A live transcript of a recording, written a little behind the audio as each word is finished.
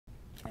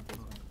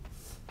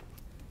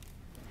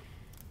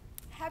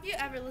Have you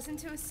ever listened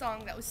to a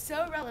song that was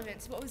so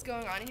relevant to what was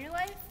going on in your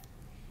life?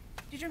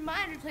 Did your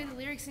mind replay the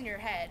lyrics in your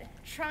head,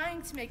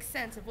 trying to make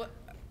sense of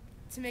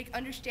to make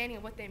understanding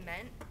of what they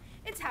meant?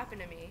 It's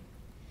happened to me.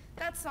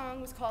 That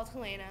song was called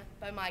Helena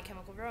by My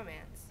Chemical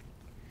Romance.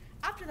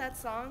 After that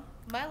song,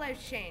 my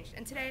life changed,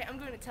 and today I'm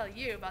going to tell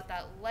you about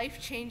that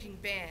life-changing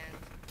band.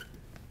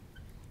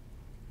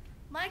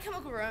 My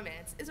Chemical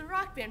Romance is a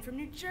rock band from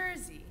New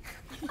Jersey.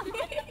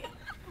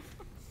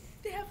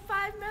 They have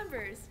 5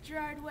 members: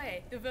 Gerard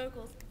Way, the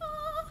vocals,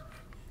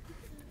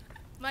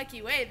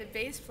 Mikey Way, the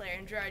bass player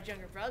and Gerard's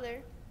younger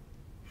brother,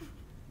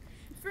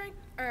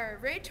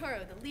 Ray Toro,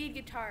 the lead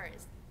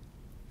guitarist.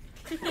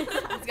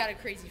 He's got a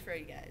crazy fro,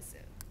 you guys, so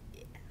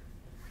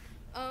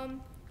yeah.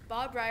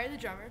 Bob Breyer, the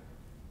drummer.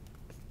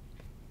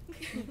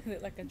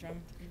 Like a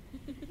drum.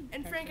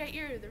 And Frank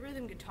Iero, the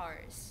rhythm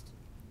guitarist.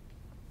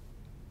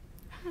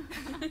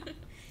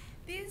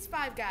 These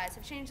 5 guys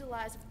have changed the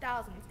lives of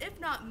thousands, if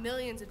not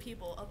millions of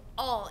people of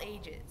all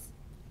ages.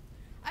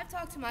 I've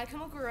talked to My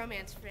Chemical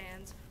Romance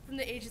fans from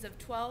the ages of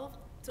 12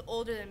 to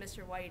older than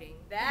Mr. Whiting.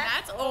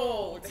 That's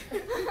old.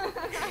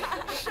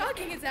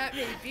 Shocking as that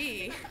may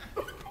be,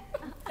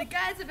 the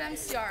guys of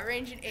MCR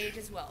range in age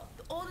as well,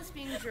 the oldest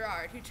being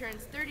Gerard, who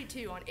turns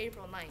 32 on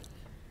April 9th,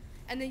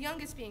 and the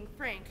youngest being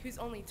Frank, who's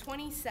only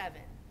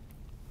 27.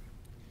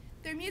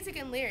 Their music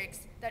and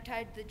lyrics that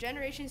tied the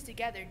generations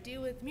together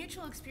deal with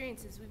mutual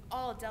experiences we've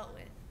all dealt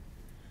with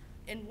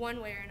in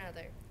one way or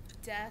another: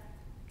 death,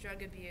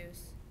 drug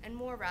abuse, and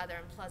more rather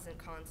unpleasant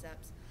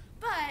concepts.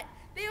 But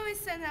they always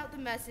send out the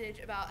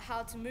message about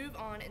how to move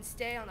on and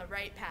stay on the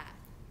right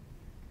path.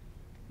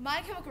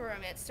 My Chemical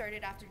Romance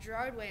started after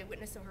Gerard Way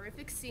witnessed a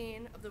horrific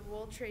scene of the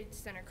World Trade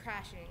Center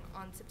crashing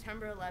on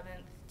September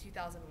 11th,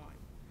 2001.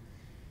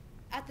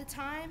 At the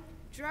time,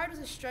 Gerard was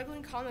a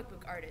struggling comic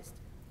book artist,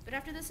 but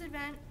after this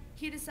event,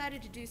 he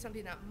decided to do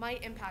something that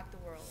might impact the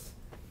world.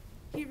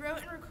 He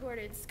wrote and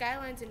recorded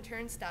Skylines and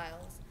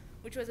Turnstiles,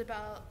 which was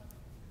about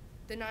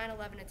the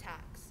 9/11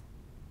 attacks.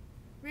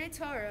 Ray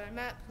Toro and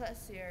Matt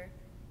Plessier,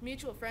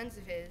 mutual friends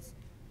of his,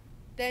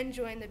 then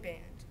joined the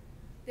band.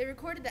 They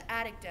recorded the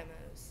Attic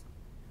demos.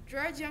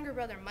 Gerard's younger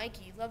brother,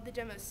 Mikey, loved the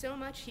demos so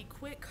much he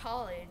quit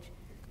college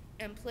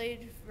and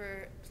played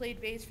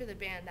bass for the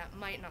band that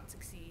might not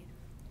succeed.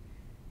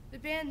 The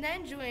band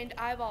then joined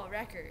Eyeball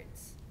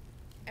Records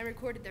and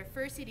recorded their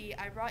first CD,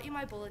 I Brought You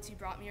My Bullets, You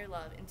Brought Me Your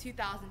Love, in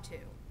 2002.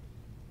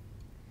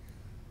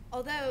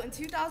 Although in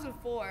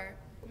 2004,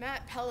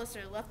 Matt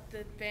Pellicer left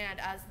the band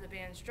as the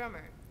band's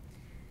drummer,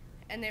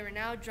 and they were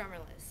now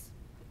drummerless.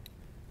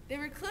 They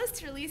were close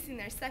to releasing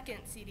their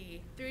second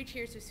CD, 3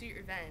 Cheers for Sweet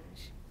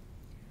Revenge,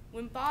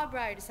 when Bob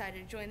Breyer decided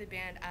to join the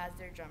band as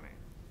their drummer.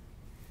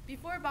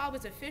 Before Bob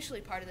was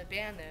officially part of the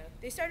band, though,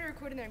 they started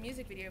recording their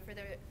music video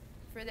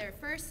for their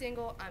first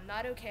single, I'm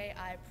Not Okay,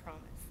 I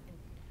Promise.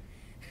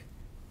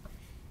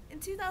 In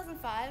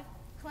 2005,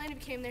 Helena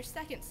became their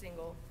second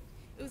single.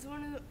 It was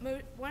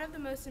one of the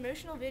most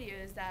emotional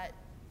videos that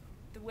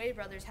the Way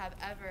brothers have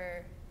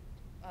ever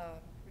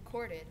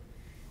recorded,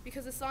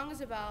 because the song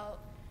is about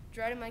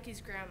Gerard and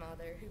Mikey's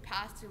grandmother, who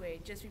passed away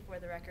just before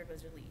the record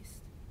was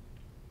released.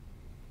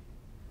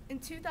 In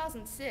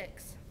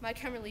 2006, My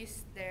Chem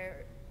released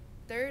their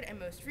 3rd and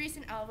most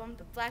recent album,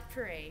 The Black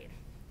Parade.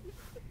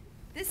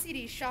 This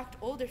CD shocked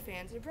older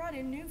fans and brought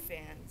in new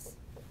fans.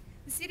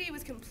 The CD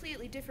was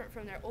completely different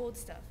from their old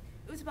stuff.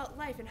 It was about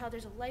life and how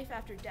there's a life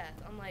after death,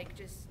 unlike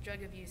just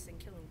drug abuse and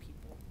killing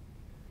people.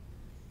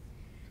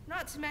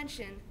 Not to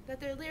mention that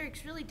their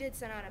lyrics really did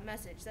send out a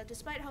message that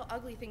despite how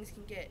ugly things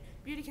can get,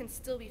 beauty can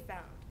still be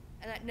found,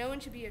 and that no one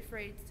should be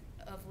afraid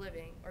of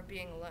living or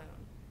being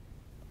alone.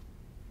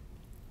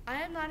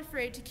 I am not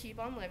afraid to keep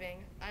on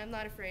living. I am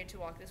not afraid to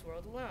walk this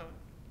world alone.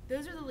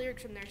 Those are the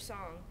lyrics from their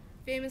song,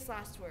 Famous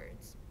Last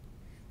Words.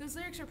 Those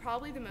lyrics are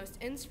probably the most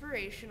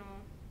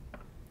inspirational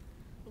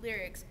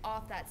lyrics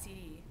off that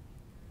CD.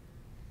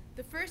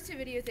 The first 2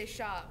 videos they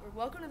shot were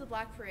Welcome to the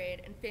Black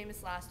Parade and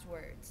Famous Last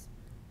Words.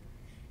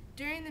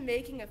 During the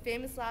making of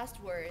Famous Last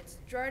Words,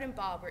 Gerard and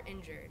Bob were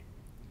injured.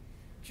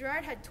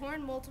 Gerard had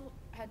torn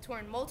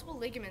multiple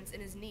ligaments in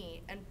his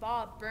knee, and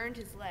Bob burned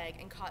his leg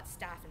and caught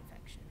staph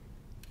infection.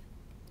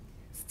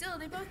 Still,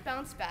 they both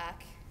bounced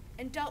back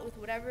and dealt with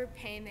whatever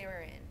pain they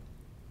were in.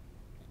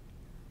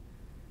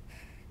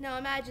 Now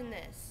imagine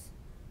this.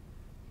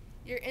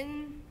 You're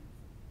in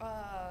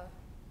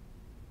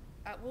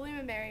at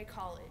William & Mary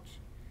College,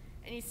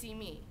 and you see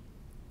me.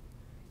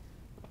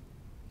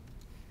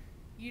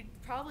 You'd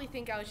probably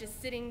think I was just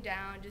sitting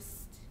down,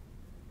 just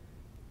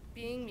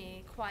being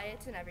me,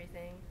 quiet and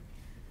everything.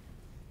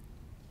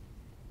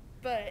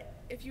 But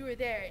if you were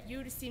there, you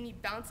would have seen me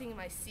bouncing in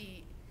my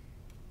seat,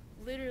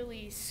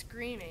 literally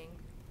screaming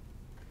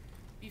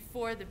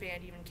before the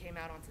band even came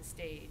out onto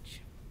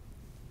stage.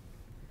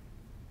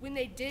 When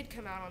they did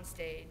come out on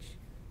stage,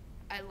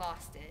 I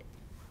lost it.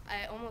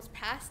 I almost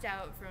passed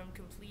out from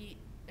complete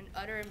and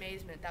utter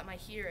amazement that my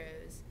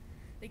heroes,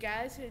 the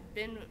guys who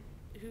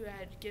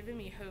had given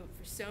me hope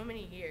for so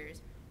many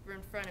years, were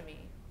in front of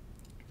me,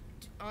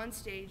 on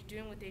stage,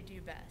 doing what they do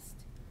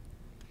best.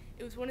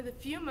 it was one of the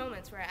few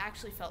moments where I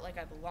actually felt like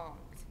I belonged.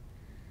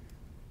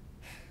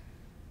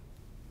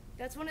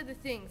 That's one of the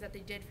things that they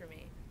did for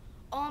me.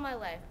 All my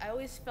life, I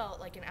always felt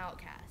like an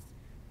outcast.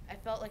 I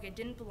felt like I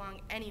didn't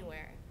belong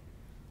anywhere.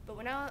 But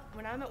when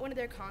I'm at one of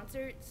their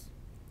concerts,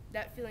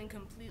 that feeling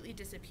completely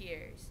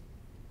disappears.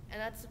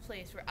 And that's the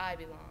place where I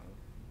belong.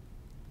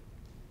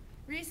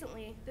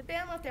 Recently, the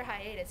band left their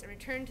hiatus and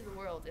returned to the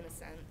world, in a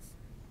sense.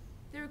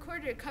 They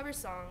recorded a cover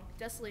song,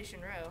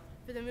 Desolation Row,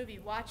 for the movie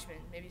Watchmen.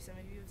 Maybe some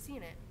of you have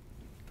seen it.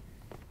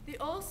 They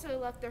also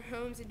left their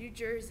homes in New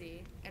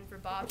Jersey and for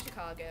Bob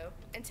Chicago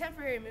and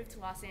temporarily moved to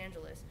Los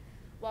Angeles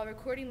while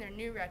recording their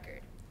new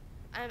record.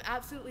 I'm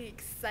absolutely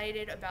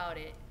excited about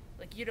it.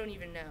 Like, you don't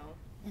even know.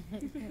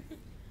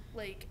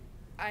 Like,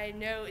 I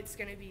know it's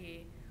gonna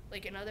be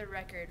like another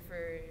record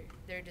for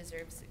their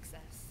deserved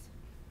success.